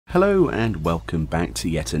Hello and welcome back to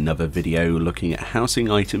yet another video looking at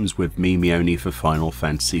housing items with Meoni for Final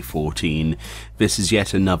Fantasy XIV. This is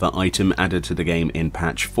yet another item added to the game in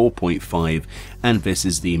patch 4.5 and this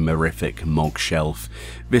is the Mirific Mogshelf.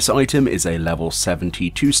 This item is a level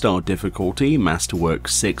 70 2-star difficulty Masterwork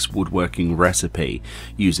 6 woodworking recipe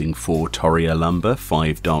using 4 Toria lumber,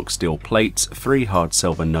 5 dark steel plates, 3 hard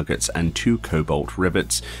silver nuggets and 2 cobalt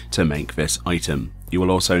rivets to make this item. You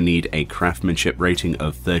will also need a craftsmanship rating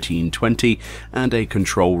of 1320 and a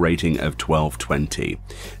control rating of 1220.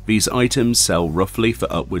 These items sell roughly for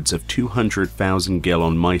upwards of 200,000 gil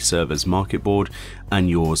on my server's market board, and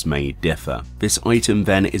yours may differ. This item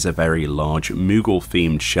then is a very large Moogle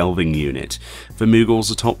themed shelving unit. The Moogles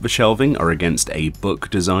atop the shelving are against a book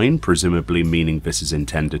design, presumably meaning this is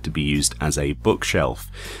intended to be used as a bookshelf.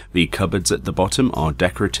 The cupboards at the bottom are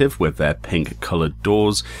decorative with their pink coloured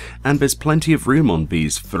doors, and there's plenty of room on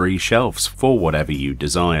these 3 shelves for whatever you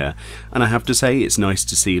desire. And I have to say, it's nice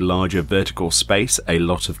to see larger vertical space. A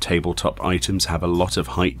lot of tabletop items have a lot of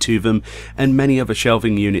height to them, and many other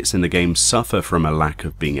shelving units in the game suffer from a lack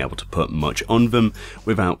of being able to put much on them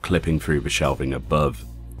without clipping through the shelving above.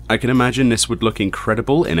 I can imagine this would look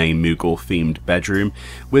incredible in a Moogle themed bedroom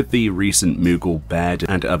with the recent Moogle bed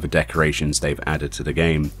and other decorations they've added to the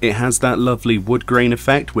game. It has that lovely wood grain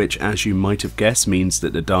effect, which, as you might have guessed, means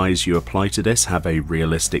that the dyes you apply to this have a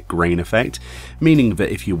realistic grain effect, meaning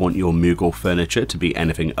that if you want your Moogle furniture to be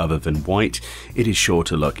anything other than white, it is sure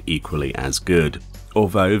to look equally as good.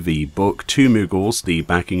 Although the book, 2 Moogles, the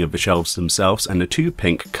backing of the shelves themselves, and the 2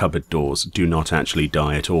 pink cupboard doors do not actually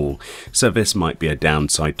dye at all, so this might be a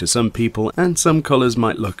downside to some people, and some colours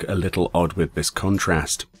might look a little odd with this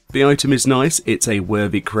contrast. The item is nice, it's a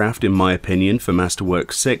worthy craft in my opinion for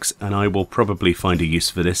Masterwork 6, and I will probably find a use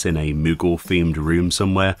for this in a Moogle themed room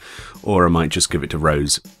somewhere, or I might just give it to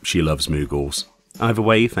Rose, she loves Moogles. Either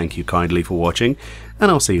way, thank you kindly for watching, and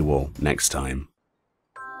I'll see you all next time.